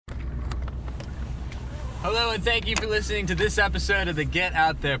Hello, and thank you for listening to this episode of the Get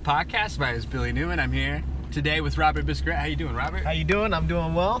Out There podcast. My name is Billy Newman. I'm here today with Robert Biscret. How you doing, Robert? How you doing? I'm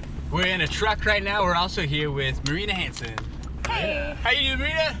doing well. We're in a truck right now. We're also here with Marina Hanson. Hey. How you doing,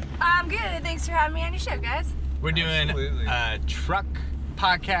 Marina? I'm good. Thanks for having me on your show, guys. We're doing Absolutely. a truck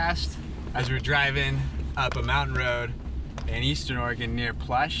podcast as we're driving up a mountain road in Eastern Oregon near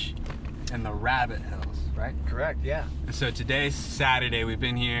Plush and the Rabbit Hills, right? Correct, yeah. And so today's Saturday. We've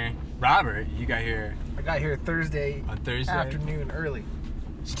been here. Robert, you got here I got here Thursday on Thursday afternoon early.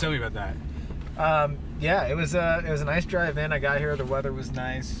 So tell me about that. Yeah, it was a nice drive in. I got here, the weather was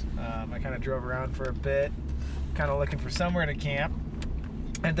nice. I kind of drove around for a bit, kind of looking for somewhere to camp.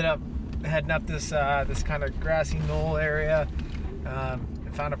 Ended up heading up this kind of grassy knoll area,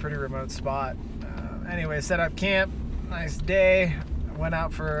 and found a pretty remote spot. Anyway, set up camp. Nice day. Went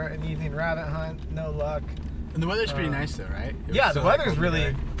out for an evening rabbit hunt. No luck. And the weather's pretty nice though, right? It was Yeah, still the weather's like really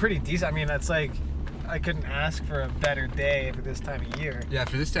day. pretty decent. I mean, it's like I couldn't ask for a better day for this time of year. Yeah,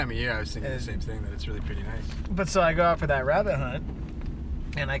 for this time of year, I was thinking the same thing, that it's really pretty nice. But so I go out for that rabbit hunt,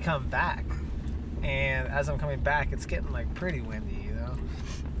 and I come back, and as I'm coming back, it's getting like pretty windy, you know.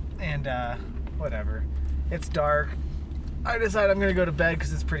 And whatever, it's dark. I decide I'm gonna go to bed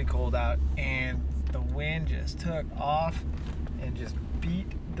because it's pretty cold out, and the wind just took off and just beat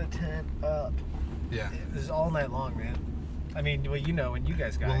the tent up. Yeah. It was all night long, man. I mean, well, you know, when you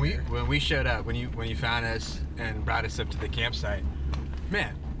guys got here. When we showed up, when you found us and brought us up to the campsite,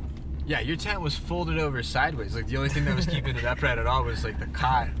 man, yeah, your tent was folded over sideways. Like the only thing that was keeping it upright at all was like the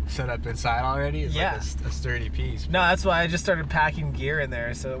cot set up inside already. It's Yeah. like a sturdy piece. No, that's why I just started packing gear in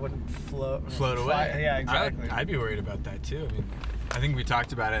there so it wouldn't float Float fly- away. Yeah, exactly. I'd be worried about that too. I mean, I think we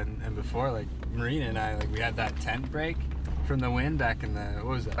talked about it and before, like Marina and I, like we had that tent break from the wind back in the, what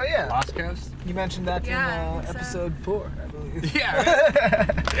was that? Oh, yeah. Lost Coast? You mentioned that Yeah, I in think so. episode 4, I believe. Yeah,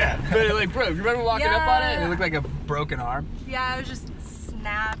 right? Yeah. But it like broke. You remember walking up on it? And it Yeah. looked like a broken arm. Yeah, it was just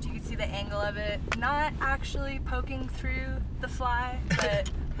snapped. You could see the angle of it. Not actually poking through the fly, but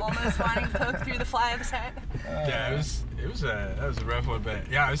almost wanting to poke through the fly of the tent. Yeah, that was a rough one, but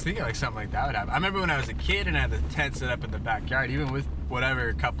yeah, I was thinking like something like that would happen. I remember when I was a kid and I had the tent set up in the backyard, even with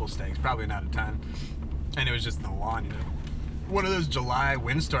whatever couple stakes, probably not a ton, and it was just in the lawn, you know. One of those July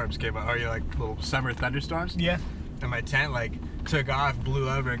windstorms came out, or like little summer thunderstorms. Yeah. And my tent like took off, blew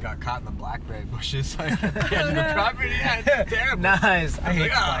over, and got caught in the blackberry bushes like at the edge of the property. Yeah, it's terrible. Nice. I was hate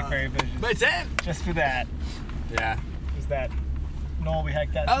like, "Ah, blackberry bushes. my tent. Just for that. Yeah. Is that knoll we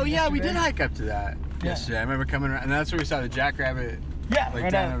hiked that Oh to yeah, we did yesterday? hike up to that yesterday. I remember coming around, and that's where we saw the jackrabbit. Yeah, Like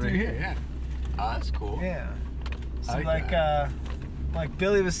right down out over through here. here. Yeah. Oh, that's cool. Yeah. So I like like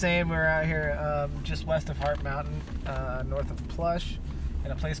Billy was saying, we're out here just west of Hart Mountain, north of Plush,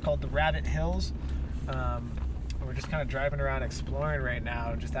 in a place called the Rabbit Hills. We're just kind of driving around exploring right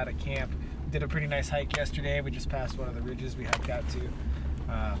now, just out of camp. We did a pretty nice hike yesterday. We just passed one of the ridges we hiked out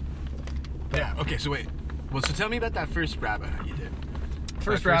to. Yeah. Okay. So wait. Well, so tell me about that first rabbit hunt you did.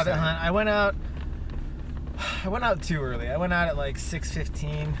 First That rabbit time. hunt. I went out too early. I went out at like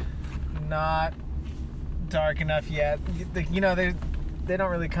 6:15. Not dark enough yet. You know, they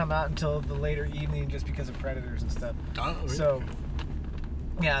don't really come out until the later evening just because of predators and stuff. Oh, really? So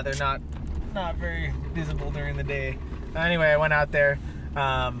yeah, they're not very visible during the day. Anyway, I went out there,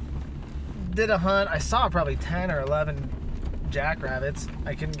 did a hunt. I saw probably 10 or 11 jackrabbits.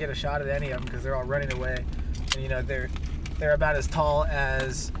 I couldn't get a shot at any of them because they're all running away. And you know, they're about as tall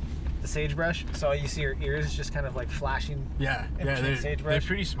as the sagebrush, so you see her ears just kind of like flashing. Yeah. in Yeah. between They're sagebrush.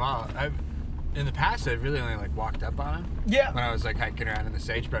 pretty small. In the past, I've really only like walked up on them. Yeah. When I was like hiking around in the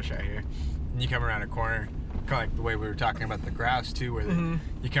sagebrush out here, and you come around a corner, kind of like the way we were talking about the grouse too, where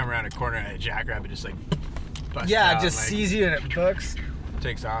you come around a corner and a jackrabbit just like busts Yeah, out it just and, like, sees you and it books.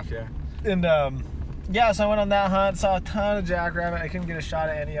 takes off. Yeah. And yeah, so I went on that hunt, saw a ton of jackrabbit. I couldn't get a shot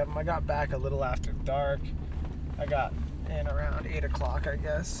at any of them. I got back a little after dark. I got in around 8 o'clock, I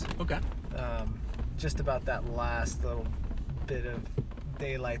guess. Okay. Just about that last little bit of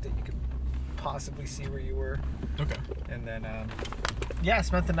daylight that you could possibly see where you were. Okay. And then, yeah, I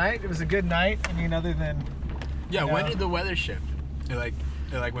spent the night. It was a good night. I mean, other than... Yeah. you When know- did the weather shift?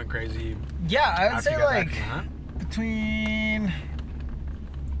 It went crazy. Yeah, I would after say you got back like from the hunt? between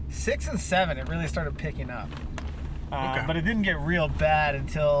 6 and 7, it really started picking up. Okay. But it didn't get real bad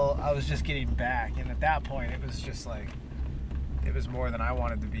until I was just getting back. And at that point, it was just like, it was more than I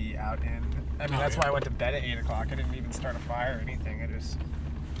wanted to be out in. I mean, Oh, that's yeah. why I went to bed at 8 o'clock. I didn't even start a fire or anything. I just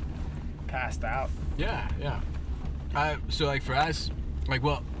passed out. Yeah, yeah. So like for us, like,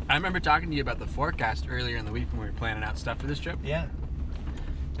 well, I remember talking to you about the forecast earlier in the week when we were planning out stuff for this trip, Yeah.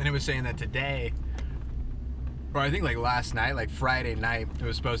 and it was saying that today, or I think like last night, like Friday night, it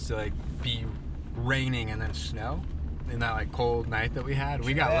was supposed to like be raining and then snow in that like cold night that we had.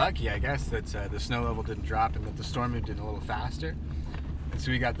 We got Yeah. lucky, I guess, that the snow level didn't drop and that the storm moved in a little faster. And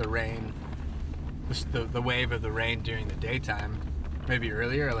so we got the rain, the wave of the rain during the daytime, maybe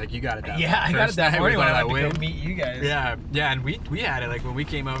earlier. Like you got it that Yeah, I got it first that night morning with, when I like, went to wind. go meet you guys. Yeah, and we had it like when we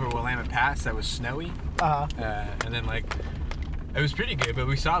came over Willamette Pass. That was snowy, and then like it was pretty good. But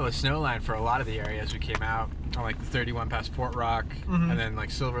we saw the snow line for a lot of the areas we came out on, like the 31 past Fort Rock, and then like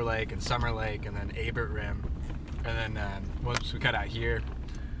Silver Lake and Summer Lake, and then Abert Rim, and then once we cut out here,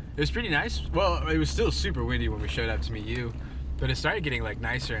 it was pretty nice. Well, it was still super windy when we showed up to meet you, but it started getting like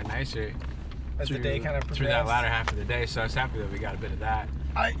nicer and nicer As the day kind of through that progressed. latter half of the day. So I was happy that we got a bit of that.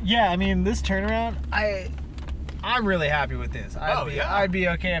 I mean, this turnaround, I'm really happy with this. I'd be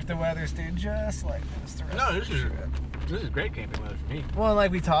okay if the weather stayed just like this. The rest No, of this the is trip. This is great camping weather for me. Well,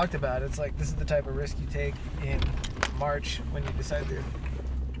 like we talked about, it's like this is the type of risk you take in March when you decide to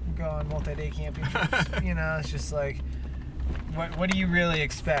go on multi-day camping trips. You know, it's just like, what do you really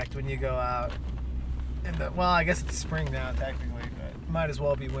expect when you go out? Well, I guess it's spring now technically, but might as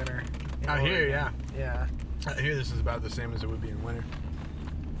well be winter. in Out here, Oregon. Yeah. I hear this is about the same as it would be in winter.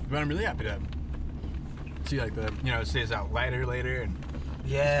 But I'm really happy to see like it stays out lighter later and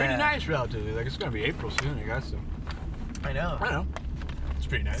Yeah. it's pretty nice relatively. Like it's gonna be April soon, I guess. So I know. I don't know. It's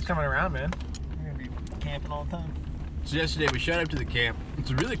pretty nice. It's coming around, man. We're gonna be camping all the time. So yesterday we showed up to the camp. It's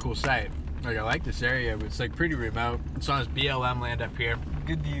a really cool site. Like I like this area, but it's like pretty remote. It's on this BLM land up here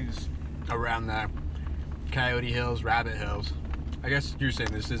Good views. around the Coyote Hills, Rabbit Hills. I guess you're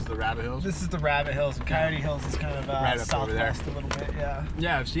saying this is the Rabbit Hills? This is the Rabbit Hills. And Coyote Hills is kind of Right up over there. southwest a little bit. Yeah.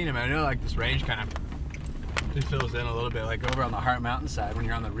 Yeah, I've seen them. I know like this range kind of it fills in a little bit. Like over on the Heart Mountain side, when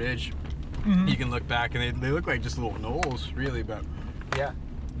you're on the ridge, you can look back and they look like just little knolls, really. But Yeah.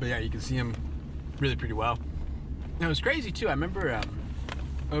 yeah, you can see them really pretty well. And it was crazy too. I remember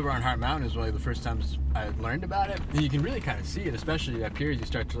over on Heart Mountain is one of the first times I learned about it. And you can really kind of see it, especially up here as you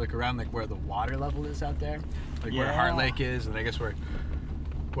start to look around, like where the water level is out there, like where Yeah. Heart Lake is, and I guess where.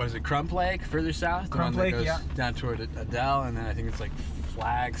 What is it, Crump Lake further south? The Crump one Lake, that goes yeah. down toward Adele, and then I think it's like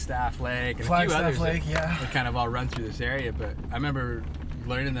Flagstaff Lake and a Flagstaff few others Lake, yeah. that kind of all run through this area. But I remember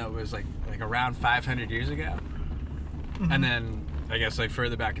learning that it was like around 500 years ago, and then I guess like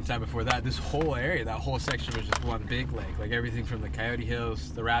further back in time before that, this whole area, that whole section was just one big lake. Like everything from the Coyote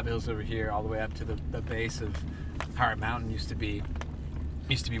Hills, the Rabbit Hills over here, all the way up to the base of Heart Mountain used to be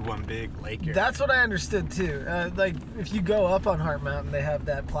one big lake area. That's what I understood too. Like if you go up on Heart Mountain, they have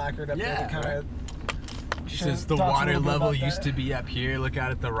that placard up there Yeah, that kind of It says the water level used to be up here. Look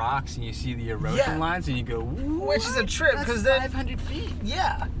out at the rocks and you see the erosion Yeah. lines and you go, Which is a trip, That's 'cause then- 500 feet.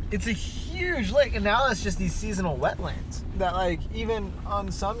 Yeah, it's a huge lake, and now it's just these seasonal wetlands that, like, even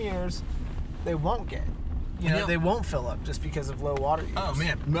on some years, they won't get. You know, they won't fill up just because of low water use. Oh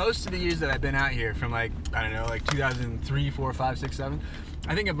man, most of the years that I've been out here, from like I don't know, like 2003, 4, 5, 6, 7,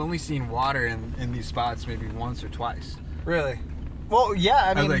 I think I've only seen water in these spots maybe once or twice. Really? Well, yeah.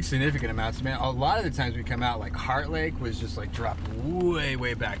 I mean, Like significant amounts, man. A lot of the times we come out, like Heart Lake was just like dropped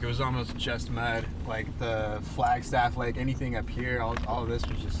way back. It was almost just mud. Like the Flagstaff Lake, anything up here, all of this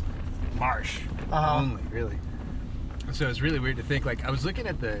was just marsh only, really. And so it's really weird to think. Like I was looking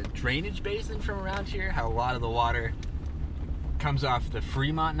at the drainage basin from around here, how a lot of the water comes off the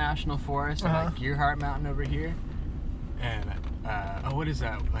Fremont National Forest and like Gearhart Mountain over here. And what is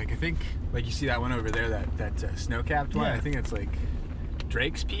that? Like I think, like you see that one over there, that snow-capped one. Yeah. I think it's like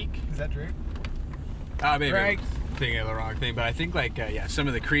Drake's Peak. is that Drake? Maybe Right. I'm thinking of the wrong thing, but I think like some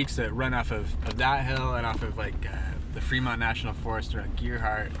of the creeks that run off of that hill and off of like the Fremont National Forest around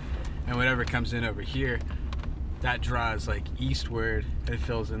Gearhart and whatever comes in over here, that draws like eastward and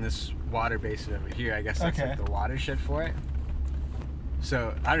fills in this water basin over here. I guess that's Okay. like the watershed for it.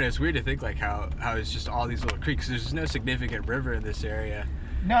 So I don't know. It's weird to think like how it's just all these little creeks. There's no significant river in this area.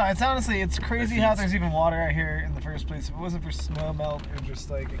 No, it's honestly, it's crazy It how feeds- there's even water out here in the first place. If it wasn't for snow melt or just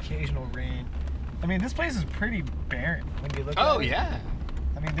like occasional rain, I mean, this place is pretty barren when you look at it. Oh yeah.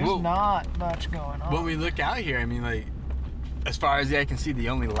 I mean, there's Well, not much going on. When we look out here, I mean, like, as far as the eye can see, the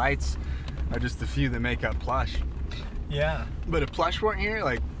only lights are just the few that make up Plush. Yeah, But if Plush weren't here,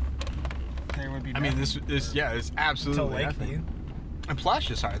 like, there would be. I mean, nothing this, yeah, it's until absolutely Lakeview. nothing. And Plush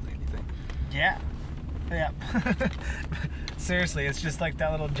is hardly anything. Yeah. Yeah. Seriously, it's just like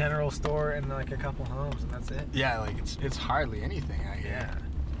that little general store and like a couple homes, and that's it. Yeah, like it's hardly anything out here.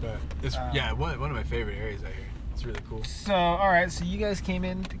 But it's one of my favorite areas out here. It's really cool. So, all right. So you guys came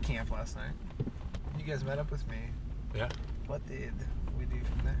in to camp last night. You guys met up with me. Yeah. What did we do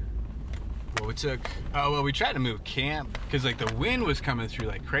from there? Well, we tried to move camp because like the wind was coming through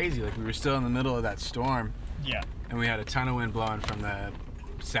like crazy. Like we were still in the middle of that storm. Yeah. And we had a ton of wind blowing from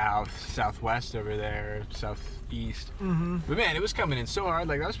southwest over there, southeast. Mm-hmm. But man, it was coming in so hard.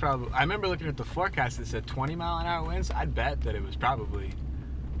 Like that was probably. I remember looking at the forecast that said 20-mile-an-hour winds. I'd bet that it was probably.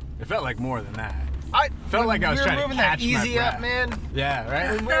 It felt like more than that. I Felt like I was trying to moving catch that easy my up, breath. man. Yeah,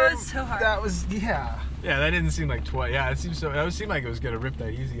 right. When That was so hard. That was yeah. Yeah, that didn't seem like 20. Yeah, it seemed so. It seemed like it was gonna rip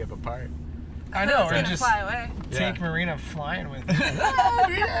that easy up apart. I It know. was Or gonna just fly away. take Yeah. Marina flying with it.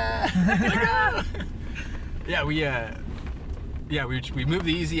 Oh yeah. Yeah, we moved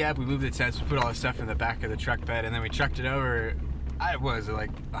the easy up. We moved the tents. We put all the stuff in the back of the truck bed, and then we trucked it over. Was it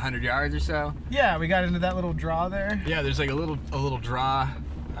like 100 yards or so? Yeah, we got into that little draw there. Yeah, there's like a little draw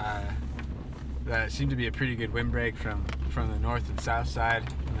that seemed to be a pretty good windbreak from the north and south side,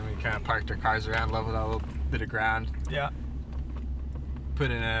 and then we kind of parked our cars around, leveled out a little bit of ground, Yeah.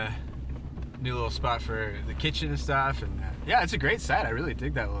 put in a new little spot for the kitchen and stuff, and yeah, it's a great site. I really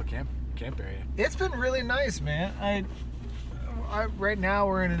dig that little camp area. It's been really nice, man. I right now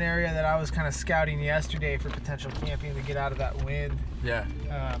we're in an area that I was kind of scouting yesterday for potential camping to get out of that wind. Yeah.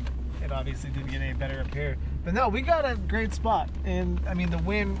 It obviously didn't get any better up here. But no, we got a great spot. And I mean, the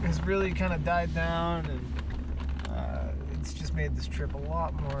wind has really kind of died down, and it's just made this trip a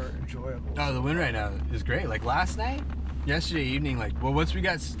lot more enjoyable. Oh, the wind right now is great. Like last night, yesterday evening, once we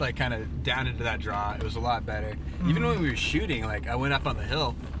got like kind of down into that draw, it was a lot better. Even when we were shooting, like I went up on the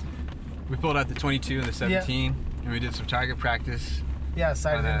hill, we pulled out the 22 and the 17, and we did some target practice. Yeah,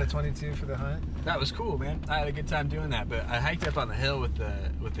 sighted On into a- 22 for the hunt. That was cool, man. I had a good time doing that. But I hiked up on the hill with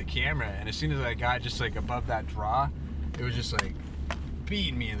the camera, and as soon as I got just like above that draw, it was just like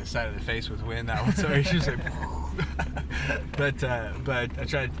beating me in the side of the face with wind. That one, so it's just like. but I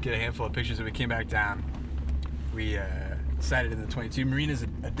tried to get a handful of pictures, and we came back down. We sighted in the 22. Marina's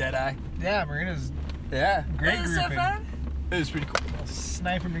a dead eye. Yeah, Marina's Yeah, great It was so grouping. fun. it was pretty cool.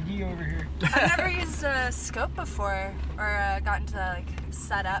 Sniper McGee over here. I've never used a scope before or gotten to like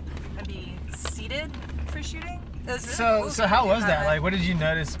set up and be seated for shooting. It was really cool So how to was do that? Like, what did you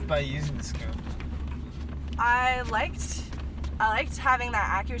notice by using the scope? I liked having that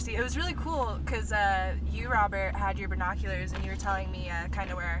accuracy. It was really cool because you, Robert, had your binoculars and you were telling me kind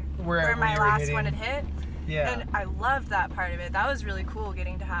of where Where my you were last hitting. one had hit. Yeah. And I loved that part of it. That was really cool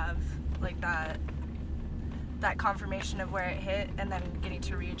getting to have like that confirmation of where it hit and then getting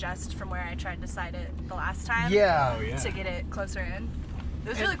to readjust from where I tried to sight it the last time. Yeah. Oh, yeah. To get it closer in. It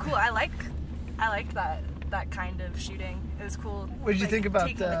was really cool. I liked that kind of shooting. It was cool. What did you think about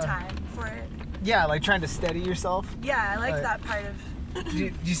taking the time for it? Yeah, like trying to steady yourself. Yeah, I like Like- that part of.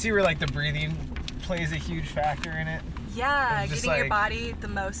 Do you see where like the breathing plays a huge factor in it? Yeah, It's just getting your like- body the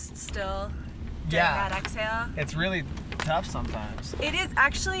most still during Yeah. that exhale. It's really tough sometimes. It is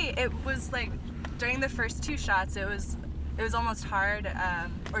actually. It was like during the first two shots. It was almost hard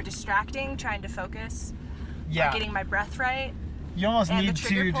or distracting trying to focus Yeah. on getting my breath right. You almost and the need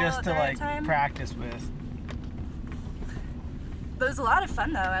trigger to pull just at to the right like time. practice with. But it was a lot of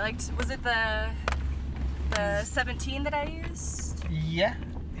fun though. I liked. Was it the 17 that I used? Yeah.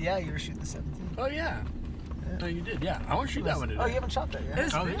 Yeah, you were shooting the 17. Oh yeah. Oh, you did. Yeah, I want to shoot that one today. Oh, you haven't shot that yet? It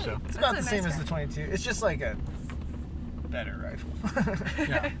was I don't really, think so. It's that's about a the same nice as the gun. 22. It's just like a better rifle.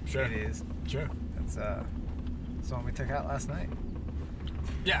 Yeah, sure. It is. Sure. That's the one we took out last night.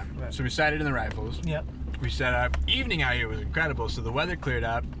 Yeah. Right. So we sighted in the rifles. Yep. We set up. Evening out here was incredible. So the weather cleared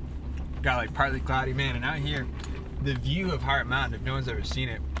up. Got like partly cloudy, man. And out here, the view of Hart Mountain, if no one's ever seen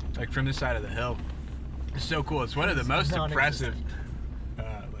it, like from this side of the hill, is so cool. It's one of the It's most non-existent.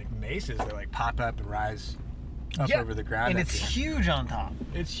 impressive like mesas that like pop up and rise up Yeah, over the ground. and up it's here. huge on top.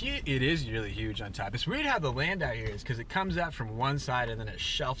 It's huge. It is really huge on top. It's weird how the land out here is because it comes out from one side and then it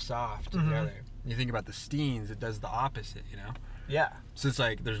shelves off to the other. You think about the Steens, it does the opposite, you know? Yeah. So it's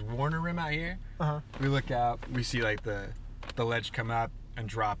like there's Warner Rim out here. Uh-huh. We look out, we see like the ledge come up and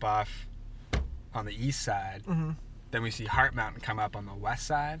drop off on the east side. Mhm. Then we see Hart Mountain come up on the west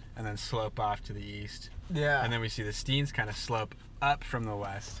side and then slope off to the east. Yeah. And then we see the Steens kind of slope up from the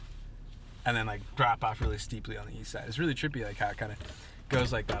west and then like drop off really steeply on the east side. It's really trippy like how it kind of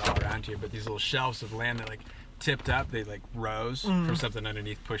goes like that all around here. But these little shelves of land that like tipped up, they like rose from something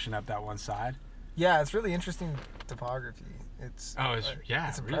underneath pushing up that one side. Yeah, it's really interesting topography. It's Oh, it's- yeah,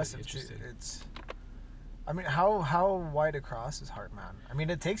 it's really impressive interesting. too. It's I mean, how wide across is Hart Mountain? I mean,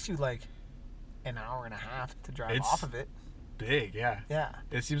 it takes you like an hour and a half to drive It's- off of it. Big, yeah. Yeah.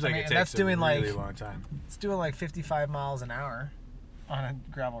 It seems I like mean, it and takes that's a doing, really like- long time. It's doing like 55 miles an hour on a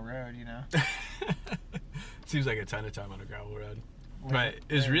gravel road, you know. Seems like a ton of time on a gravel road. With- But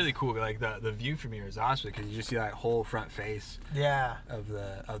it's yeah. really cool. Like the view from here is awesome because you just see that whole front face Yeah. of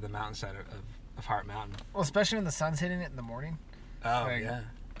the mountainside of Hart Mountain. Well, especially when the sun's hitting it in the morning. Oh Like, yeah.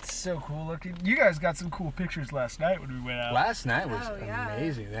 So cool looking. You guys got some cool pictures last night when we went out. Last night was Oh, yeah.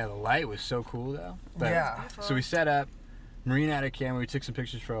 amazing. Yeah, the light was so cool though. But, Yeah. Beautiful. So we set up. Marina had a camera. We took some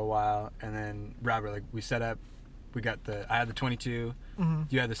pictures for a while, and then Robert, like, we set up. We got I had the 22.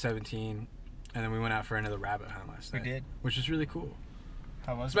 Mhm. You had the 17, and then we went out for another rabbit hunt last We night. did. Which was really cool.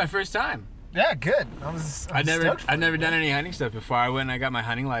 How was It's it? my first time. Yeah, good. I was I'd never stoked for never it, done man. any hunting stuff before. I went and I got my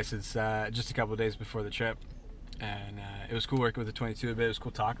hunting license just a couple of days before the trip, and it was cool working with the 22 a bit. It was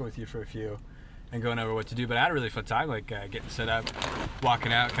cool talking with you for a few, and going over what to do. But I had a really fun time, like getting set up,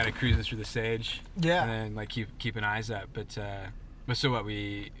 walking out, kind of cruising through the sage, Yeah. and then like keeping eyes up. But so what?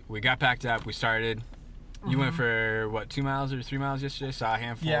 We got packed up. We started. You went for what, 2 miles or 3 miles yesterday? Saw a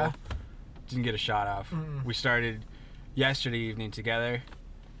handful. Yeah. Didn't get a shot off. Mm-mm. We started yesterday evening together.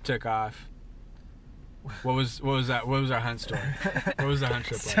 Took off. What was that? What was our hunt story? What was the hunt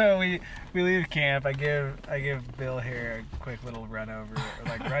trip like? So we leave camp. I give Bill here a quick little run over, or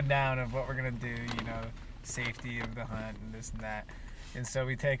like rundown of what we're gonna do. You know, safety of the hunt and this and that. And so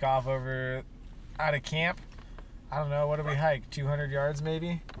we take off over out of camp. I don't know, what did we hike? 200 yards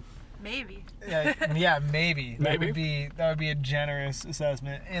maybe? Maybe. Yeah, maybe. That Maybe. would be a generous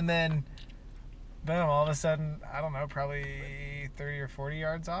assessment. And then boom, all of a sudden, I don't know, probably 30 or 40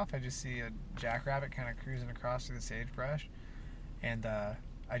 yards off, I just see a jackrabbit kind of cruising across through the sagebrush. And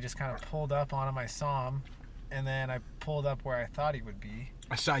I just kind of pulled up on him. I saw him, and then I pulled up where I thought he would be.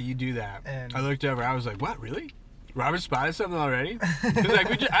 I saw you do that. And- I looked over. I was like, "What? Really? Robert spotted something already?" Because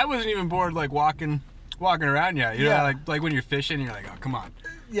like I wasn't even bored like walking around yet. You Yeah. know, like when you're fishing, you're like, "Oh, come on."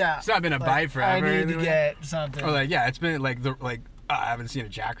 Yeah. It's not been a bite forever I or need anything to like get something. Or like, yeah, it's been like I haven't seen a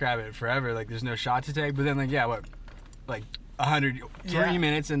jackrabbit forever. Like, there's no shot to take. But then like, yeah, what, like 3 Yeah.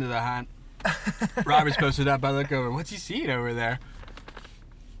 minutes into the hunt, Robert's posted up. I look over. What's he seeing over there?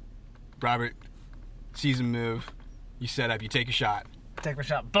 Robert sees him move. You set up. You take a shot. Take my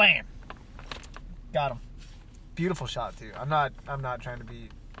shot. Blam! Got him. Beautiful shot, too. I'm not trying to be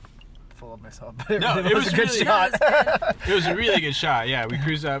full of myself, but No, it it was was a good really- shot. It was a really good shot. Yeah, we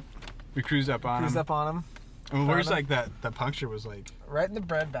cruised up on Cruised him. up on him. And where's found like the puncture was like. Right in the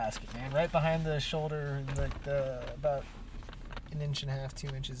bread basket, man. Right behind the shoulder, like about 1.5 inches, 2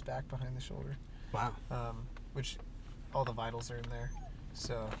 inches back behind the shoulder. Wow. Which all the vitals are in there.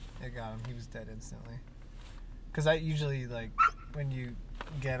 So it got him. He was dead instantly. Because I usually, like, when you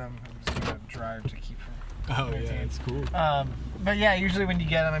get him, I'm just going to drive to keep him. Oh yeah, entertained. it's cool. But yeah, usually when you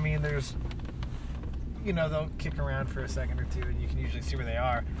get them, I mean, there's, you know, they'll kick around for a second or two and you can usually see where they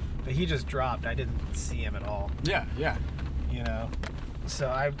are. But he just dropped. I didn't see him at all, Yeah, yeah. you know. So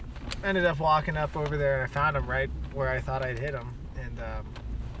I ended up walking up over there and I found him right where I thought I'd hit him. And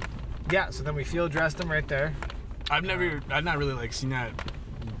yeah, so then we field dressed him right there. I've not really like seen that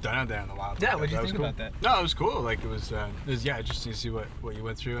done out there in the wild. Yeah, Like, what'd you was think cool. about that? No, it was cool. Like it was yeah, interesting to see what you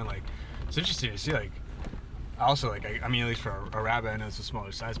went through, and like it's interesting to see like also like I mean at least for a rabbit, I know it's a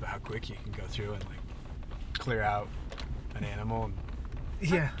smaller size, but how quick you can go through and like clear out an animal and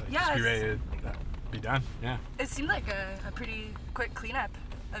Yeah. like, Yeah, just be it's- ready to be done. Yeah. It seemed like a pretty quick cleanup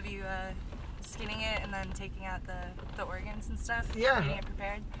of you skinning it and then taking out the organs and stuff. Yeah. Getting it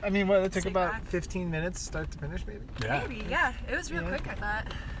prepared. I mean, what, it took Take about back. 15 minutes start to finish, maybe? Yeah. Maybe, yeah. It was real Yeah. quick, I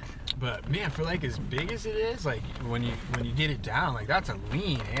thought. But man, for like as big as it is, like when you get it down, like that's a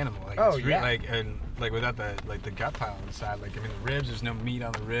lean animal. Like Oh, it's yeah. like and like without the like the gut pile inside. Like I mean the ribs, there's no meat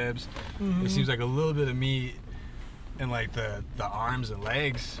on the ribs. Mhm. It seems like a little bit of meat in like the arms and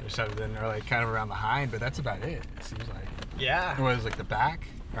legs or something, or like kind of around the hind, but that's about it. It seems like. Yeah. Or was like the back,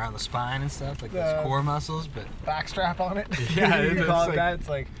 around the spine and stuff, like The- those core muscles, but Backstrap on it. Yeah, you it's call it like- that. It's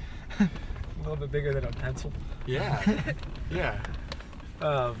like a little bit bigger than a pencil. yeah, yeah.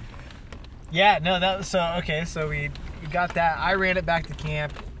 Yeah, no, that was so okay. So we got that. I ran it back to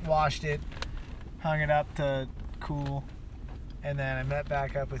camp, washed it, hung it up to cool, and then I met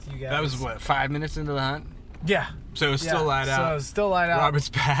back up with you guys. That was what 5 minutes into the hunt, Yeah. so it was Yeah. still light So out. it was still light out. Robert's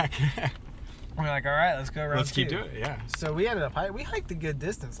back. We're like, all right, let's go around. Let's keep doing it. Yeah. So we ended up we hiked a good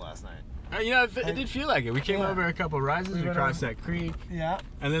distance last night. You know, it did feel like it. We came Yeah. over a couple rises, We we went crossed over- that creek, Yeah.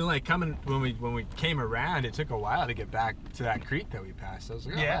 and then like coming when we came around, it took a while to get back to that creek that we passed. I was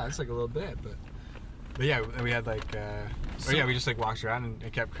like, oh, Yeah. wow, that's like a little bit, but yeah, we had like, we just like walked around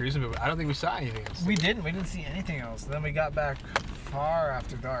and kept cruising, but I don't think we saw anything else. We didn't see anything else. Then we got back far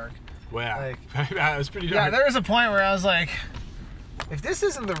after dark. Wow, it was pretty Yeah, dark. there was a point where I was like, if this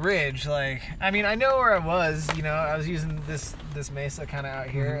isn't the ridge, like, I mean, I know where I was. You know, I was using this mesa kind of out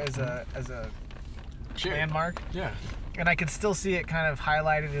here as a Sure. landmark, Yeah, and I could still see it kind of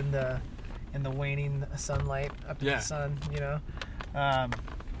highlighted in the waning sunlight up in Yeah. the sun. You know,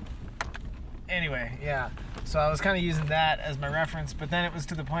 Anyway, yeah. So I was kind of using that as my reference, but then it was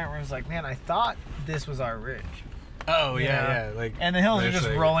to the point where I was like, man, I thought this was our ridge. Oh You know? yeah. Like, And the hills are there's, just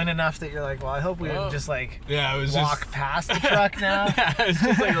like- rolling enough that you're like, well, I hope we didn't just like Yeah, it was walk just past the truck now. yeah, it was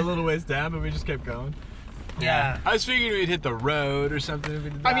just like a little ways down, but we just kept going. Yeah. I was figuring we'd hit the road or something. If we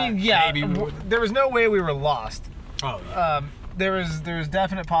did I that. mean, yeah, Maybe we would. there was no way we were lost. Oh yeah. There was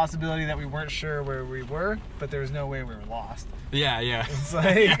definite possibility that we weren't sure where we were, but there was no way we were lost. Yeah. It's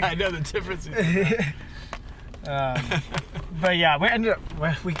like, Yeah, I know the difference. But yeah,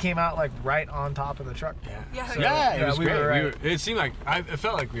 we came out like right on top of the truck. Yeah, So, Yeah, it was we great. were right. It seemed like it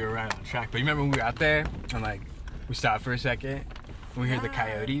felt like we were right on track. But you remember when we were out there and like we stopped for a second, and we heard the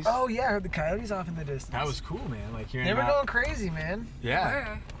coyotes. Oh yeah, I heard the coyotes off in the distance. That was cool, man. Like hearing They were about- going crazy, man.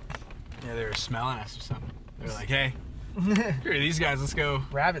 Yeah, yeah, they were smelling us or something. They were like, "Hey, here are these guys. Let's go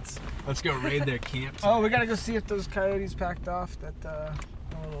Rabbits. raid their camp." Oh, we gotta go see if those coyotes packed off that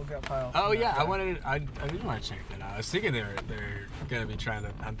little gut pile. Oh yeah, I wanted. did want to check that out. I was thinking they're gonna be trying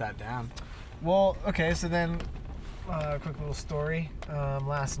to hunt that down. Well, okay, so then, quick little story.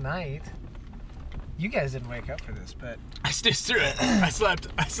 Last night, you guys didn't wake up for this, but I stitched through it. I slept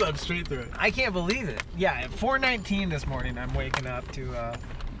straight through it. I can't believe it. Yeah, at 4:19 this morning, I'm waking up to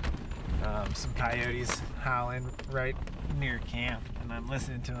some coyotes howling right near camp, and I'm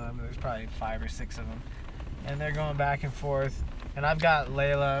listening to them. There's probably 5 or 6 of them, and they're going back and forth. And I've got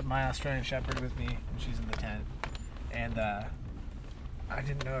Layla, my Australian Shepherd, with me, and she's in the tent. And I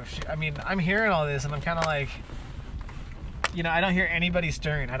didn't know if she. I mean, I'm hearing all this, and I'm kind of like, you know, I don't hear anybody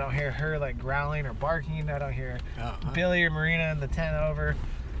stirring. I don't hear her like growling or barking. I don't hear Billy or Marina in the tent over.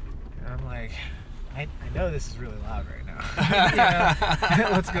 And I'm like, I know this is really loud right now. You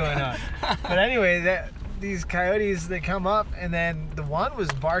know, what's going on? But anyway, these coyotes, they come up, and then the one was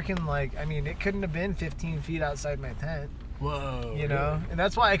barking like, I mean, it couldn't have been 15 feet outside my tent. Whoa. You know, and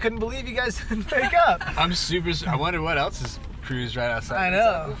that's why I couldn't believe you guys didn't wake up. I'm super. I wonder what else has cruised right outside. I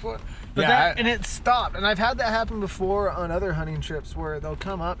know. Before. But Yeah. and it stopped, and I've had that happen before on other hunting trips where they'll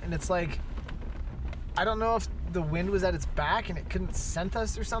come up, and it's like, I don't know if the wind was at its back and it couldn't scent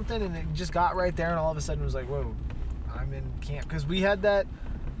us or something, and it just got right there, and all of a sudden it was like, whoa, I'm in camp. Because we had that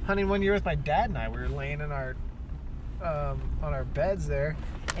hunting one year with my dad and I. We were laying in our on our beds there,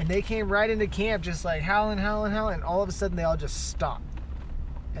 and they came right into camp just like howling. All of a sudden they all just stopped,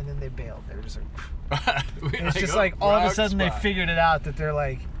 and then they bailed. They were just like, and it's just like all of a sudden they figured it out that they're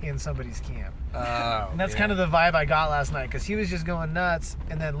like in somebody's camp. Oh, And that's kind of the vibe I got last night, because he was just going nuts,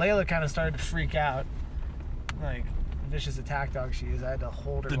 and then Layla kind of started to freak out, like vicious attack dog she is. I had to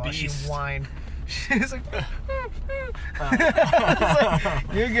hold her The while beast. she whined. She was like, I was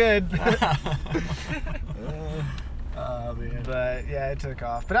like, you're good. Oh man. But yeah, it took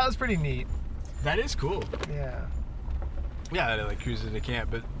off. But that was pretty neat. That is cool. Yeah. Yeah, they like cruised into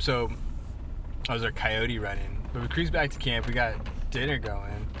camp. But so, I was our coyote running. But we cruised back to camp. We got dinner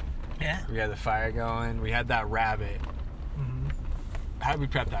going. Yeah. We had the fire going. We had that rabbit. Mm-hmm. How did we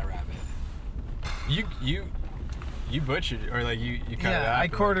prep that rabbit? You butchered it, or like you cut it up. I and,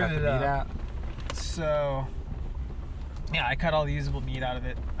 like, quartered cut the it meat up. out? So, yeah, I cut all the usable meat out of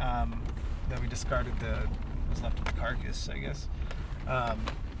it. Then we discarded what's left of the carcass, I guess.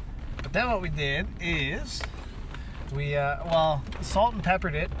 But then what we did is we, salt and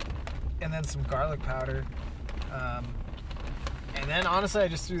peppered it, and then some garlic powder. And then honestly, I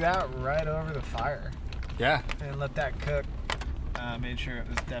just threw that right over the fire Yeah. and let that cook. Made sure it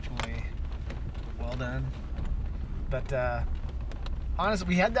was definitely well done. But honestly,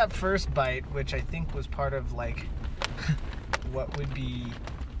 we had that first bite, which I think was part of like what would be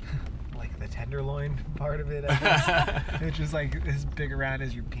like the tenderloin part of it, I guess, which was like as big around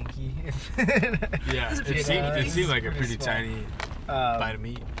as your pinky. Yeah. You It know, seemed like a pretty pretty small. tiny bite of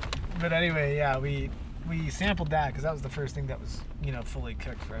meat. But anyway, yeah, we sampled that because that was the first thing that was, you know, fully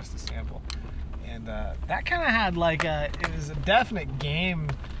cooked for us to sample, and that kind of had like it was a definite game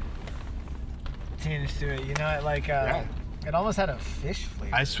tinge to it, you know, it like it almost had a fish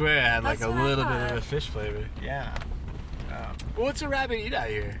flavor. I swear it had like That's a what I little bit thought. of a fish flavor. Yeah. Well, what's a rabbit eat out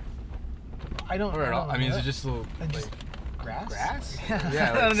here? I don't Or at all? know. I mean, is it just a little Like, like just grass? grass?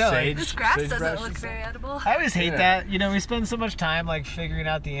 Yeah, I don't know. sage- This grass doesn't sagebrush look and very stuff? edible. I always hate Yeah. that. You know, we spend so much time like figuring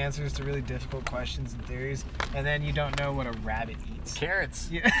out the answers to really difficult questions and theories, and then you don't know what a rabbit eats. Carrots.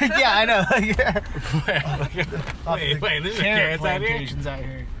 Yeah, yeah, I know. Yeah. Off wait, the there's a carrot carrots out here? plantations out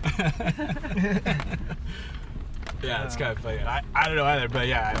here. Yeah, it's kind of funny. I don't know either, but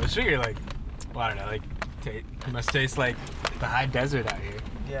yeah, I was figuring like, well, I don't know, like, it must taste like the high desert out here.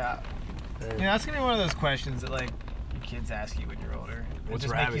 Yeah. You know, that's gonna be one of those questions that like your kids ask you when you're older. They What's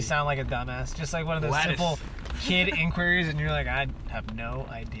just make you rabbit? sound like a dumbass. Just like one of those Lettuce. simple kid inquiries, and you're like, I have no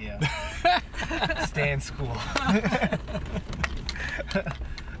idea. Stay in school.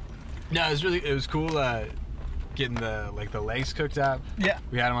 No, it was cool getting the legs cooked up. Yeah.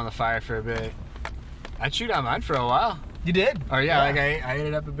 We had them on the fire for a bit. I chewed on mine for a while. You did? Oh yeah, like I ate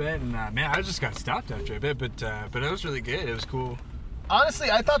it up a bit, and man, I just got stopped after a bit, but it was really good. It was cool. Honestly,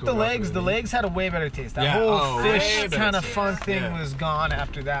 I thought Cool the legs had a way better taste. That Yeah, whole way fish better kind of taste. funk thing Yeah. was gone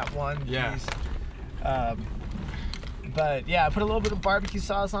after that one Yeah. piece. But yeah, I put a little bit of barbecue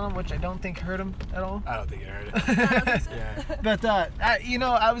sauce on them, which I don't think hurt them at all. I don't think it hurt it. Yeah. But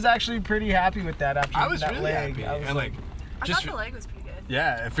I was actually pretty happy with that after I was that really leg. happy, I was and like I just thought the leg was pretty good.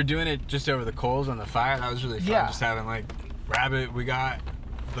 yeah, for doing it just over the coals on the fire, that was really fun. Yeah. Just having like rabbit. We got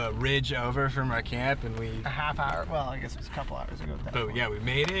the ridge over from our camp, and we. a half hour. Well, I guess it was a couple hours ago. At that But point. yeah, we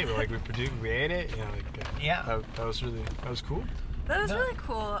made it. We ate it. You know, Yeah. That was cool. That was No. really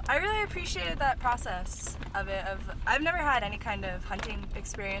cool. I really appreciated that process of it. I've never had any kind of hunting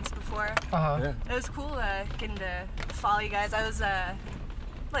experience before. Yeah. It was cool getting to follow you guys. I was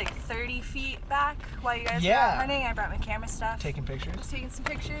like 30 feet back while you guys were Yeah. out hunting. I brought my camera stuff. Taking pictures. was taking some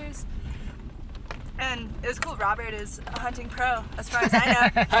pictures. And it was cool. Robert is a hunting pro, as far as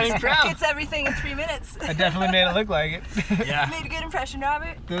I know. Hunting pro. Gets everything in 3 minutes. I definitely made it look like it. Yeah. Made a good impression,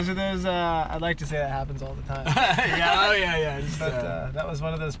 Robert. Those are those. I'd like to say that happens all the time. Yeah. Oh yeah. Just, But that was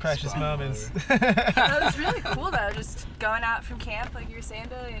one of those precious Spot on moments. That was really cool, though. Just going out from camp, like you were saying,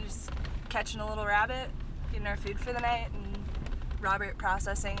 Billy, and just catching a little rabbit, getting our food for the night, and Robert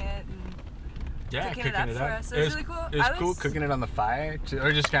processing it and yeah, cooking it up for us. It was really cool. It was I cool was- cooking it on the fire,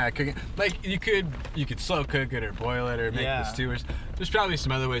 or just kind of cooking. Like you could slow cook it or boil it or make Yeah. the stew. There's probably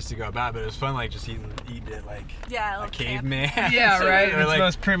some other ways to go about it, but it was fun, like just eating it like Yeah, a like camp. caveman. Yeah, right. In or its like,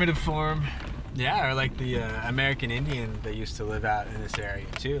 most primitive form. yeah, or like the American Indian that used to live out in this area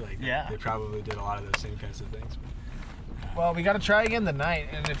too. Like Yeah. they probably did a lot of those same kinds of things. Well, we got to try again tonight,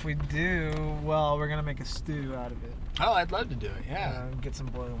 and if we do, well, we're gonna make a stew out of it. Oh, I'd love to do it. Yeah. Get some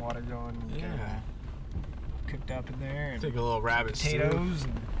boiling water going. And get it Yeah. cooked up in there. And Take a little rabbit potatoes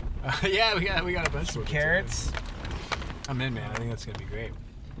stew. Yeah, we got a bunch and of carrots. I'm in, man. I think that's gonna be great.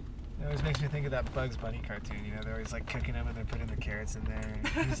 It always makes me think of that Bugs Bunny cartoon. You know, they're always like cooking them and they're putting the carrots in there.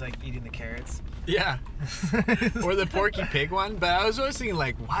 And he's like eating the carrots. Yeah. Or the Porky Pig one, but I was always thinking,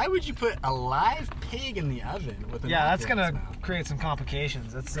 like, why would you put a live pig in the oven with a Yeah, that's knife in its gonna mouth? create some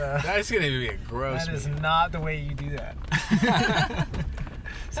complications. That's That's gonna be a gross. that is meal. not the way you do that.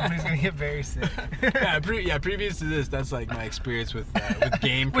 Somebody's gonna get very sick. yeah. Previous to this, that's like my experience with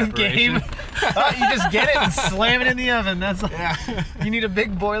game With preparation. game, you just get it and slam it in the oven. That's all. Yeah. You need a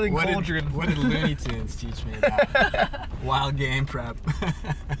big boiling What cauldron. did Looney Tunes teach me about wild game prep?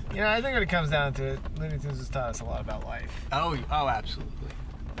 You know, I think when it comes down to it, Looney Tunes has taught us a lot about life. oh, absolutely.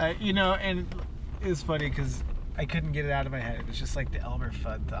 You know, and it's funny because I couldn't get it out of my head. It was just like the Elmer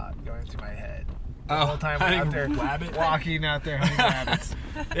Fudd thought going through my head. The whole time we're out hunting there rabbit? walking out there hunting rabbits.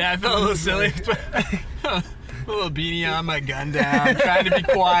 Yeah, I felt a little silly. A little beanie on, my gun down, trying to be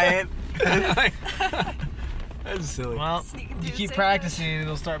quiet. Like, that's silly. Well, Sneaking you through keep the practicing,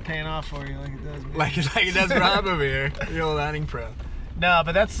 it'll start paying off for you like it does me. like it does Rob over here, the old hunting pro. No,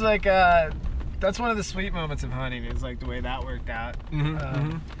 but that's like that's one of the sweet moments of hunting is like the way that worked out.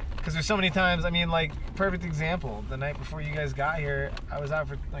 Because there's so many times. I mean, like perfect example. The night before you guys got here, I was out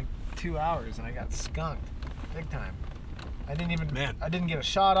for like 2 hours and I got skunked, big time. I didn't get a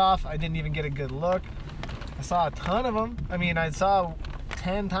shot off. I didn't even get a good look. I saw a ton of them. I mean, I saw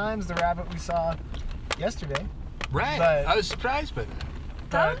 10 times the rabbit we saw yesterday. Right. But- I was surprised by that.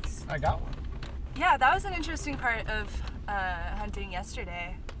 That But was- I got one. Yeah, that was an interesting part of hunting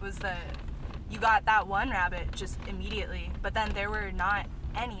yesterday. Was that you got that one rabbit just immediately, but then there were not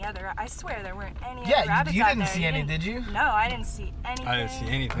any other. I swear there weren't any Yeah, other rabbits you out didn't there. see any, did you? No, I didn't see anything. I didn't see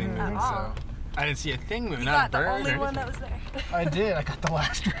anything I moving. think so. I didn't see a thing moving. You Not a got the bird only or one that anything. was there. I did. I got the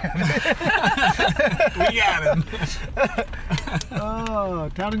last rabbit. We got him. Oh,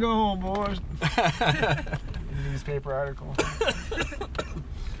 time to go home, boys. Newspaper article.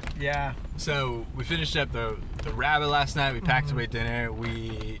 Yeah. So we finished up the rabbit last night. We packed away dinner.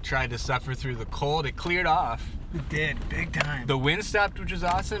 We tried to suffer through the cold. It cleared off. It did, big time. The wind stopped, which was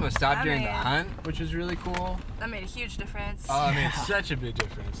awesome. It stopped I during the mean- hunt, which was really cool. That made a huge difference. Oh, I mean, Yeah. such a big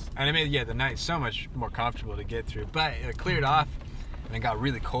difference. And it made the night so much more comfortable to get through. But it cleared off, and it got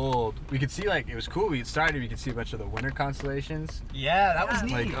really cold. We could see it was cool. We could see a bunch of the winter constllations, Yeah, that was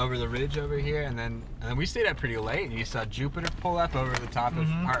Yeah. neat. like over the ridge over here. And then we stayed up pretty late, and you saw Jupiter pull up over the top of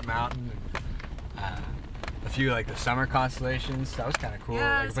Heart Mountain. And, a few like the summer constellations. That was kind of cool.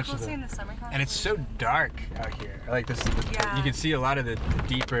 Yeah, like it's a bunch cool of the, seeing the summer constellation. and it's so dark out here. Like this, Yeah. you can see a lot of the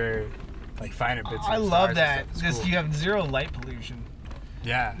deeper like finer bits. I of love stars and that. stuff. It's Just cool. you have zero light pollution.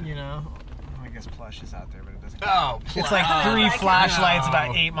 Yeah. You know, I guess Plush is out there, but it doesn't. Oh, It's like Oh, 3 that flashlights counts.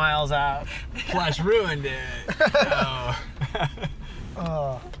 about 8 miles out. Plush ruined it. Oh.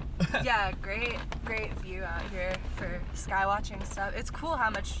 Oh. Yeah, great view out here for sky watching stuff. It's cool how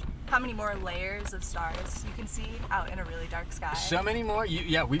many more layers of stars you can see out in a really dark sky. So many more.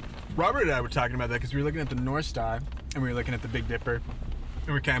 Robert and I were talking about that because we were looking at the North Star and we were looking at the Big Dipper, and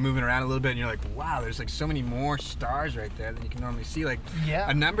we are kind of moving around a little bit. And you're like, wow, there's like so many more stars right there than you can normally see. Like Yeah.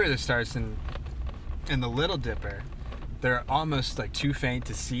 a number of the stars in the Little Dipper, they're almost like too faint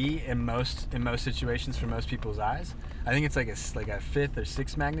to see in most situations for most people's eyes. I think it's like a 5th or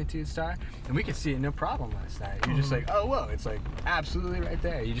 6th magnitude star, and we could see it no problem last night. You're just like, oh whoa, it's like absolutely right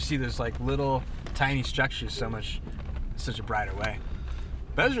there. You just see those like little tiny structures such a brighter way.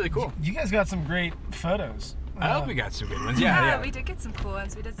 But that was really cool. You guys got some great photos. I hope we got some good ones. Yeah. We did get some cool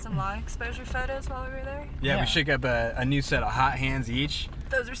ones. We did some long exposure photos while we were there. Yeah, Yeah. we shook up a new set of hot hands each.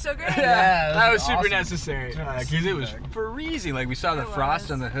 Those were so great. Yeah, those that are was super awesome. necessary It's really because it was sick. freezing. Like we saw the It frost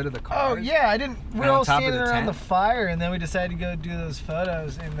was. on the hood of the car. Oh yeah, I didn't. We And were on all top of standing the around tent. the fire, and then we decided to go do those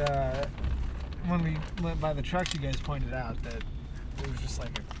photos. And when we went by the trucks, you guys pointed out that there was just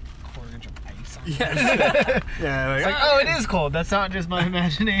like a quarter inch of ice. On it. Yeah. Yeah. It's like, oh, it is cold. That's not just my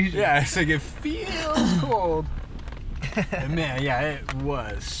imagination. Yeah, it's like it feels cold. And man, yeah, it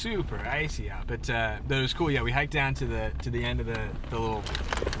was super icy out, but it was cool. Yeah, we hiked down to the end of the little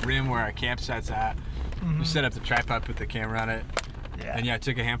rim where our campsite's at. We set up the tripod, put the camera on it, Yeah. and yeah, I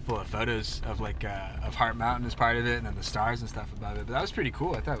took a handful of photos of like of Heart Mountain as part of it, and then the stars and stuff above it. But that was pretty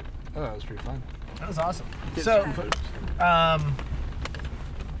cool. I thought that was pretty fun. That was awesome. Get So, some photos.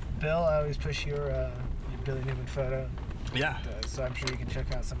 Bill, I always push your Billy Newman photo, Yeah. so I'm sure you can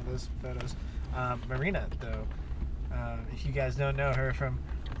check out some of those photos. Marina, though, if you guys don't know her from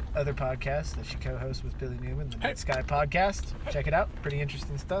other podcasts that she co-hosts with Billy Newman, the Night Sky podcast, check it out. Pretty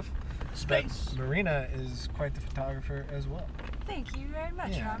interesting stuff. Space. But Marina is quite the photographer as well. Thank you very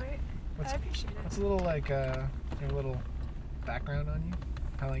much, Yeah. Robert. What's- I appreciate What's it. a little like your little background on you?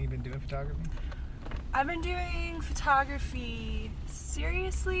 How long you been doing photography? I've been doing photography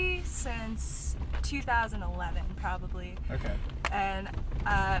seriously since 2011, probably. Okay. And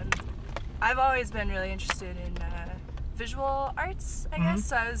I've always been really interested in visual arts, I guess.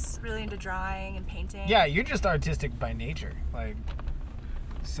 So I was really into drawing and painting. Yeah, you're just artistic by nature. Like,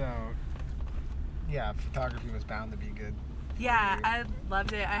 so, yeah, photography was bound to be good. Yeah, I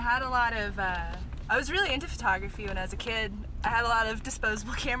loved it. I had a lot of. I was really into photography when I was a kid. I had a lot of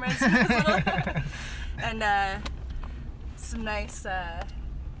disposable cameras when I was little, and some nice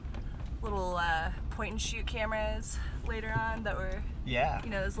little point and shoot cameras later on that were, Yeah.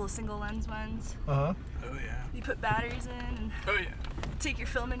 those little single lens ones. Uh-huh. Oh yeah. You put batteries in and Oh yeah. take your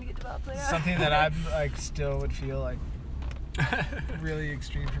film and get developed later. Something that I like still would feel like really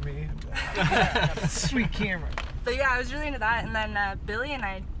extreme for me. Sweet camera. But yeah, I was really into that. And then Billy and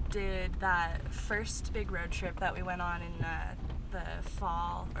I did that first big road trip that we went on in the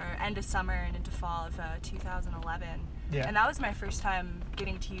fall, or end of summer and into fall of 2011. Yeah. And that was my first time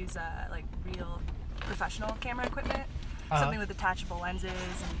getting to use like real professional camera equipment. Uh-huh. Something with detachable lenses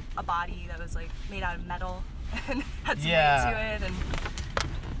and a body that was like made out of metal and had some Yeah. weight to it. And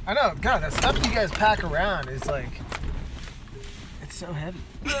I know, God, that stuff you guys pack around is like, it's so heavy.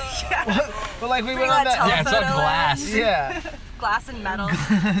 But like we Bring went on that that. Yeah, it's all telephoto glass. lens. Yeah. Glass and metal.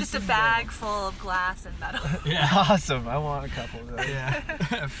 Just a bag full of glass and metal. Yeah. Awesome. I want a couple of those.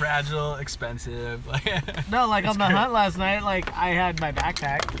 Yeah. Fragile, expensive. No, like on the great. hunt last night, like I had my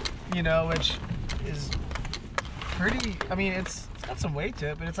backpack, which is pretty. I mean, it's got some weight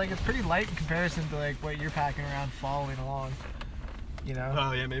to it, but it's pretty light in comparison to like what you're packing around following along.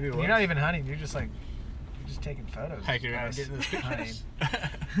 Oh yeah, maybe it was. You're not even hunting. You're just taking photos. hiking around, Nice. getting those pictures.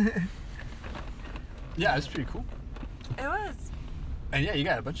 Hunting. Yeah, it's pretty cool. It was. And yeah, you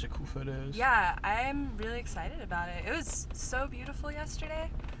got a bunch of cool photos. Yeah, I'm really excited about it. It was so beautiful yesterday.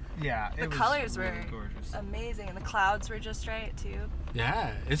 Yeah, The it was colors really were gorgeous. amazing, and the clouds were just right too.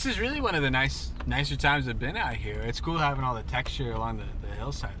 Yeah, this is really one of the nicer times I've been out here. It's cool having all the texture along the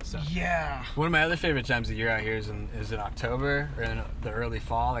hillside and stuff. Yeah. One of my other favorite times of year out here is in October or in the early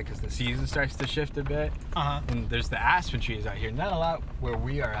fall, like as the season starts to shift a bit. Uh-huh. And there's the aspen trees out here. Not a lot where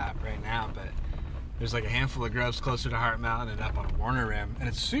we are at right now, but there's like a handful of groves closer to Heart Mountain and up on Warner Rim, and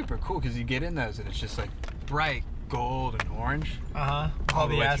it's super cool because you get in those and it's just like bright gold and orange. Uh-huh. All All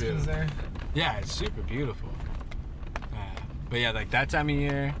the the way aspens through. there. Yeah, it's super beautiful. But yeah, like that time of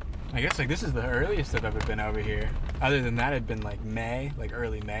year, I guess like this is the earliest I've ever been over here. Other than that, it'd been like May, like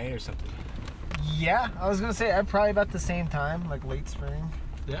early May or something. Yeah, I was gonna say I'm probably about the same time, like late spring.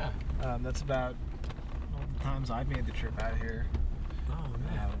 Yeah. That's about all the times I've made the trip out here. Oh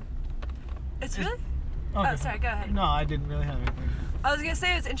man. It's really. Okay. Oh, sorry. Go ahead. No, I didn't really have anything. I was gonna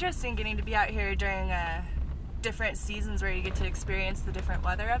say it's interesting getting to be out here during different seasons where you get to experience the different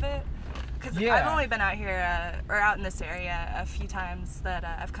weather of it. Because Yeah. I've only been out here or out in this area a few times that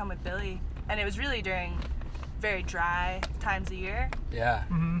I've come with Billy, and it was really during very dry times of year. Yeah.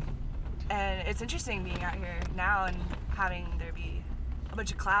 Mm-hmm. And it's interesting being out here now and having there be a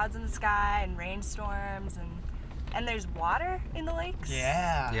bunch of clouds in the sky and rainstorms and there's water in the lakes.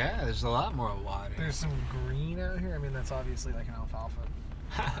 Yeah. Yeah, there's a lot more water. There's some green out here. I mean, that's obviously like an alfalfa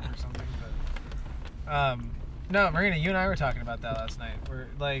farm or something. But no, Marina, you and I were talking about that last night. We're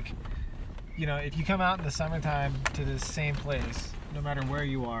like, you know, if you come out in the summertime to this same place, no matter where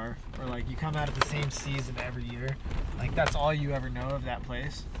you are, or like you come out at the same season every year, like that's all you ever know of that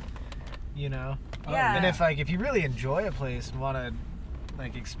place. You know? Yeah. And if you really enjoy a place and want to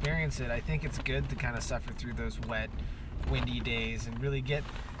like experience it, I think it's good to kind of suffer through those wet, windy days and really get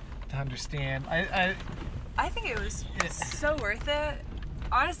to understand. I think it was so worth it.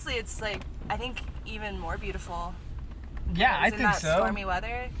 Honestly, it's like I think even more beautiful. Yeah, I in think that so. Stormy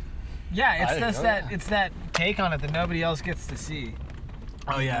weather. Yeah, it's just that yeah. it's that take on it that nobody else gets to see.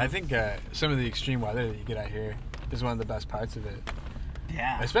 Oh yeah, I think some of the extreme weather that you get out here is one of the best parts of it.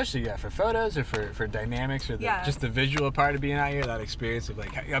 Yeah. Especially for photos or for dynamics or just the visual part of being out here, that experience of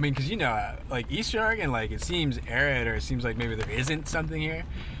like, I mean, because you know, like Eastern Oregon, like it seems arid or it seems like maybe there isn't something here.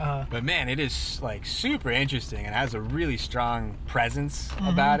 But man, it is like super interesting and has a really strong presence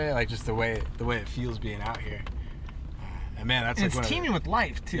about it, like just the way it feels being out here. And man, that's and like it's teeming with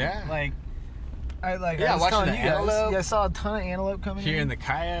life too. Yeah. Like I Yeah, was watching telling the you guys, antelope. yeah, I saw a ton of antelope coming hearing the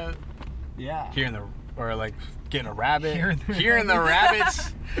coyote, yeah. hearing the or like getting a rabbit, Hearing the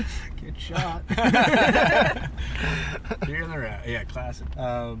rabbits. Good shot. Hearing the rabbit, yeah, classic.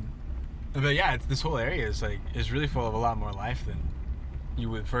 But yeah, this whole area is really full of a lot more life than you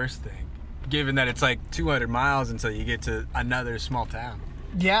would first think, given that it's like 200 miles until you get to another small town.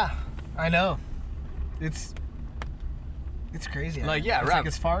 Yeah, I know. It's crazy. Like, yeah, it's right. like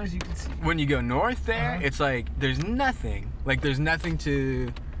as far as you can see. When you go north there, Uh-huh. it's like there's nothing. Like there's nothing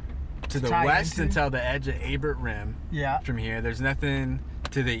to the tie west into. until the edge of Abert Rim. Yeah. From here, there's nothing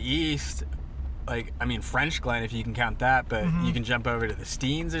to the east. Like, I mean, French Glen, if you can count that, but you can jump over to the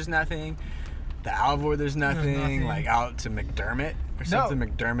Steens, there's nothing. The Alvord, there's nothing. Like out to McDermott or something.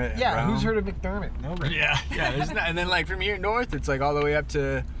 McDermott. Yeah, and Rome. who's heard of McDermott? Nobody. Yeah. There's not, and then like from here north, it's like all the way up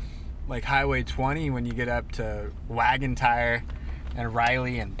to like Highway 20 when you get up to Wagon Tire and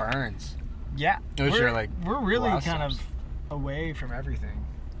Riley and Burns. Yeah. Those are like we're really wild kind stops. of away from everything.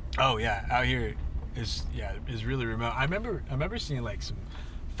 Oh yeah, out here is really remote. I remember seeing like some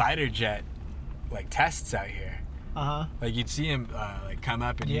fighter jet like tests out here. Like you'd see him like come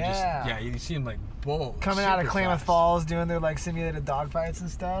up and you see him like bolt Coming out of super Klamath fast. Falls, doing their like simulated dogfights and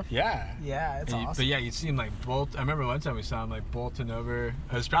stuff. Yeah. Yeah, it's And awesome. but yeah, you'd see him like bolt. I remember one time we saw him like bolting over.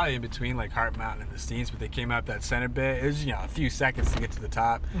 It was probably in between like Hart Mountain and the Steens, but they came up that center bit. It was a few seconds to get to the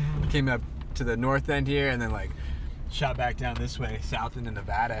top. Came up to the north end here, and then like shot back down this way, south into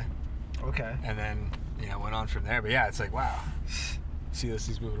Nevada, Okay. and then went on from there. But yeah, it's like wow, see those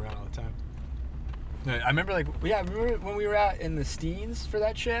things moving around all the time. I remember remember when we were out in the Steens for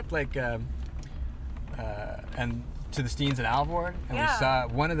that trip, like and to the Steens and Alvord, and we saw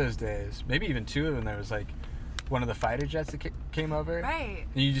one of those days, maybe even two of them. There was like one of the fighter jets that came over, Right.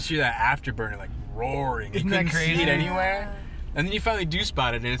 and you just hear that afterburner like roaring. Isn't you that couldn't see crazy? it anywhere, and then you finally do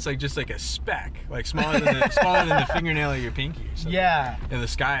spot it, and it's like just like a speck, like smaller than the fingernail of your pinky. Or something. Yeah. In the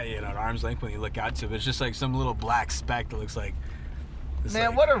sky, at arm's length when you look out to it, but it's just like some little black speck that looks like. This, Man,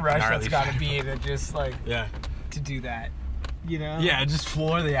 like, what a rush gnarly that's got to fighter. be to just like Yeah. to do that. You know? Yeah, just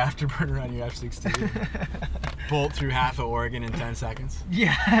floor the afterburner on your F-16. Bolt through half of Oregon in 10 seconds.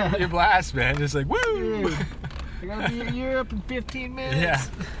 Yeah. Your blast, man. Just like, woo! Dude, I gotta be in Europe in 15 minutes.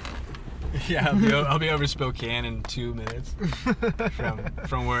 Yeah. Yeah, I'll be over Spokane in 2 minutes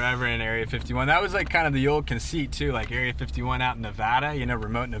from wherever in Area 51. That was like kind of the old conceit too, like Area 51 out in Nevada,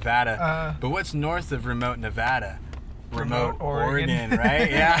 remote Nevada. But what's north of remote Nevada? Remote Oregon,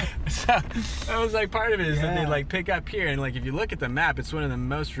 right? Yeah. So that was like part of it is that they like pick up here, and like if you look at the map, it's one of the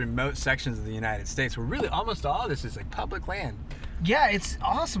most remote sections of the United States where really almost all of this is like public land. Yeah, it's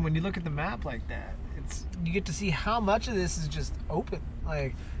awesome when you look at the map like that. You get to see how much of this is just open.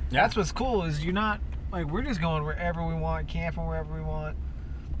 Like that's what's cool is you're not like we're just going wherever we want, camping wherever we want.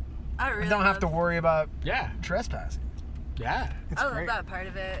 I really We don't have to worry about trespassing. Yeah. It's I love great. that part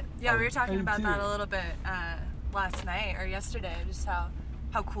of it. Yeah, we were I talking do about that too. a little bit last night or yesterday, just how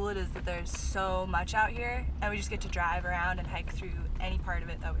how cool it is that there's so much out here, and we just get to drive around and hike through any part of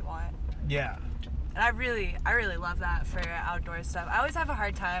it that we want. Yeah. And I really love that for outdoor stuff. I always have a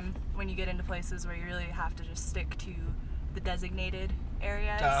hard time when you get into places where you really have to just stick to the designated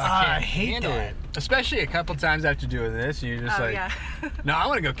areas. I hate handle that. it. Especially a couple times after doing this, you're just like, yeah. no, I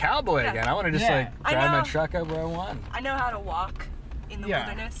want to go cowboy Yeah. again. I want to just Yeah. like I drive my know. truck up where I want. I know how to walk in the Yeah.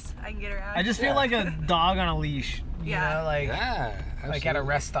 wilderness. I can get around. I just feel Yeah. like a dog on a leash. You Yeah. know, like Yeah. like at a absolutely.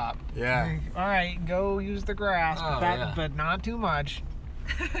 rest stop. Yeah. Like, all right, go use the grass, Oh, but yeah. but not too much.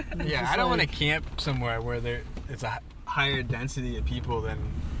 Yeah, Just I don't want to like- camp somewhere where it's a higher density of people than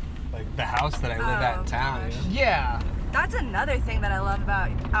like the house that I live at in Oh, town. gosh. You know? Yeah. That's another thing that I love about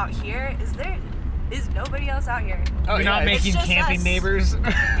out here is there is nobody else out here. Oh, You're not it's- making just camping us. neighbors.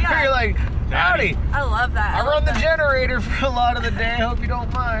 Yeah. You're like, howdy. I love that. I love run the that. generator for a lot of the day. Hope you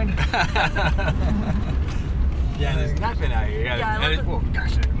don't mind. Yeah, there's nothing out here. Yeah, I And love it- it. well,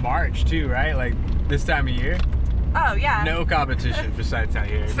 gosh, in March too, right? Like this time of year, Oh yeah. no competition for sites out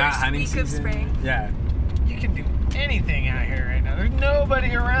here. Not First hunting week season. of spring. Yeah. You can do anything out here right now. There's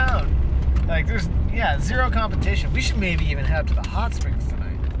nobody around. Like there's zero competition. We should maybe even head up to the hot springs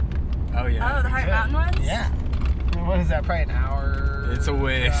tonight. Oh yeah. Oh, the Heart Good. Mountain ones? Yeah. What is that? Probably an hour. It's a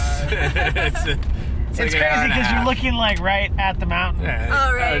waste. drive. it's It's like an crazy hour and a because you're half. looking like right at the mountain. Yeah.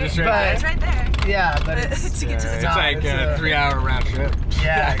 Oh right. just right But- there. It's right there. Yeah, but it's To get to the It's not, like it's a 3-hour round trip.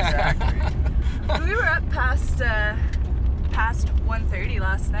 Yeah, exactly. We were up past 1:30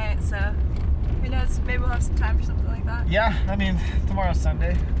 last night, so who knows? Maybe we'll have some time for something like that. Yeah, I mean tomorrow's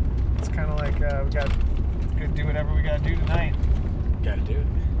Sunday. It's kind of like we got to do whatever we got to do tonight. Gotta do it.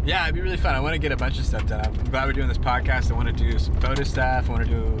 Yeah, it'd be really fun. I want to get a bunch of stuff done. I'm glad we're doing this podcast. I want to do some photo stuff. I want to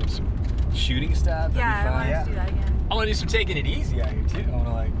do some shooting stuff. That'd Yeah, be I fun. wanted Yeah. to do that again. I want to do some taking it easy out here too. I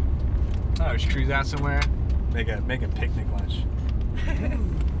want to just cruise out somewhere, make a picnic lunch.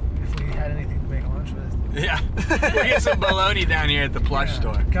 If we had anything to make lunch with. Yeah, we'll get some bologna down here at the plush Yeah.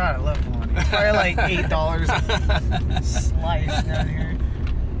 store. God, I love bologna. It's probably like $8 a slice down here.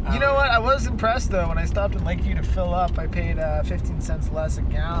 You know what? I was impressed though when I stopped in Lakeview to fill up. I paid 15 cents less a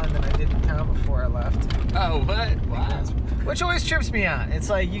gallon than I did in town before I left. Oh, what? Wow. Which always trips me out. It's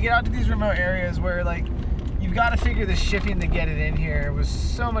like you get out to these remote areas where like you've got to figure the shipping to get it in here was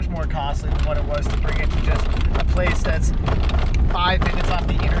so much more costly than what it was to bring it to just a place that's 5 minutes off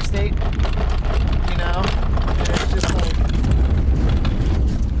the interstate. You know? And it's just like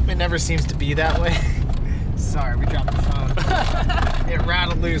it never seems to be that way. Sorry, we dropped the phone. It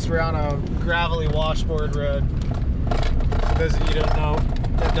rattled loose. We're on a gravelly washboard road. For those of you that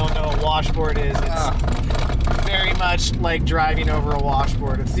don't know what washboard is, it's very much like driving over a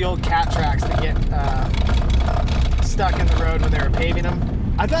washboard. It's the old cat tracks that get stuck in the road when they were paving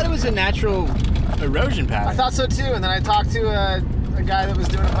them. I thought it was a natural erosion pattern. I thought so too, and then I talked to a guy that was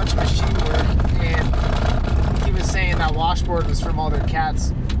doing a bunch of machine work, and he was saying that washboard was from all their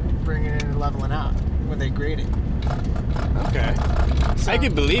cats bringing it and leveling out when they grade it. Okay. So, I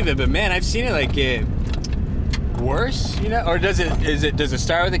could believe it, but man, I've seen it like get worse, you know? Or does it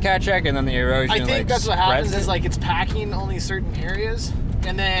start with the cat track and then the erosion? I think like, that's what happens spreads is it? like it's packing only certain areas,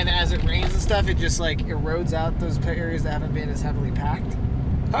 and then as it rains and stuff, it just like erodes out those areas that haven't been as heavily packed.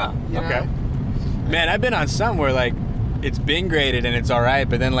 Huh. you Okay. know? Man, I've been on some where like it's been graded and it's all right,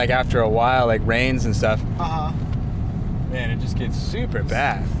 but then like after a while, like rains and stuff, Uh-huh. man, it just gets super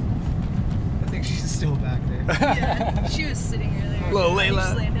bad. I think she's still back there. Yeah, she was sitting earlier. Little She's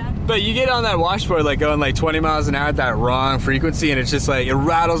Layla. laying down. But you get on that washboard like going like 20 miles an hour at that wrong frequency, and it's just like it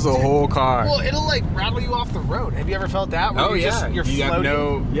rattles the whole car. Well, it'll like rattle you off the road. Have you ever felt that? Where Oh you're yeah, just, you're you floating. have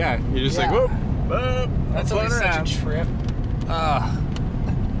no, yeah, you're just like Yeah. whoop, whoop. That's I'm always floating such a trip. around.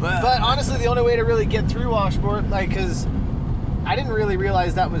 But honestly, the only way to really get through washboard, like, because I didn't really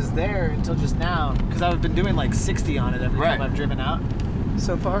realize that was there until just now, because I've been doing like 60 on it every Right. time I've driven out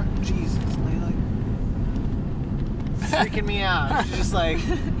so far. Jesus, Layla. Freaking me out. She's just like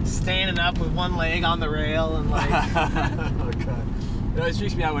standing up with one leg on the rail and like Oh god, it always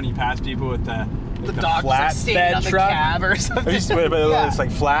freaks me out when you pass people with the dog just, like, standing on the truck. cab or something. It's Yeah.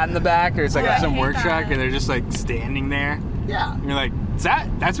 like flat in the back, or it's like Yeah, I some hate work that. truck, and they're just like standing there. Yeah. And you're like,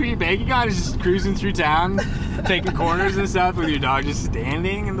 that's what you're banking on? Is just cruising through town, taking corners and stuff with your dog just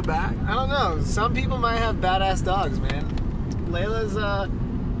standing in the back? I don't know. Some people might have badass dogs, man. Layla's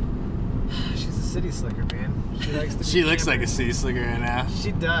she's a city slicker, man. She likes to. She looks like a sea slicker right now.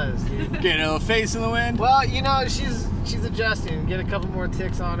 She does, dude. Getting a little face in the wind. Well, you know, she's adjusting. Get a couple more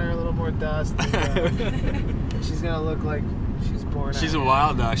ticks on her, a little more dust. And, she's gonna look like she's born. She's a out.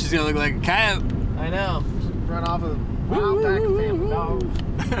 wild dog. She's gonna look like a coyote. I know. Run off a wild pack of family dogs.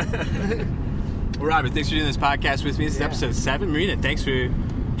 Well, Robert, thanks for doing this podcast with me. This is Yeah. episode 7. Marina, thanks for hanging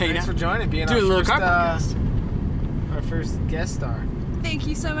Thanks out. for joining, being Doing a little car our podcast. first guest star. Thank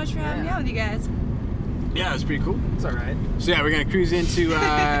you so much for having me Yeah. out with you guys. Yeah, it was pretty cool. It's all right. So yeah, we're gonna cruise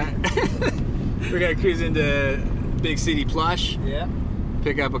into Big City Plush. Yeah.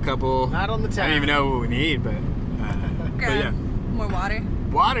 Pick up a couple. Not on the I town. don't even know what we need, but Grab yeah, more water.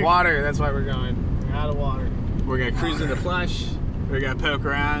 water. Water. That's why we're going. We're out of water. We're gonna cruise into Plush. We're gonna poke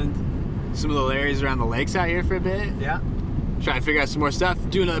around some little areas around the lakes out here for a bit. Yeah. Try to figure out some more stuff.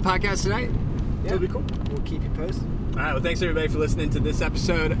 Do another podcast tonight. Yeah. It'll be cool. We'll keep you posted. All right. Well, thanks everybody for listening to this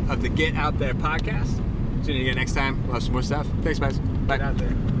episode of the Get Out There podcast. Tune in again next time. We'll have some more stuff. Thanks, guys. Bye. Get out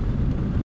there.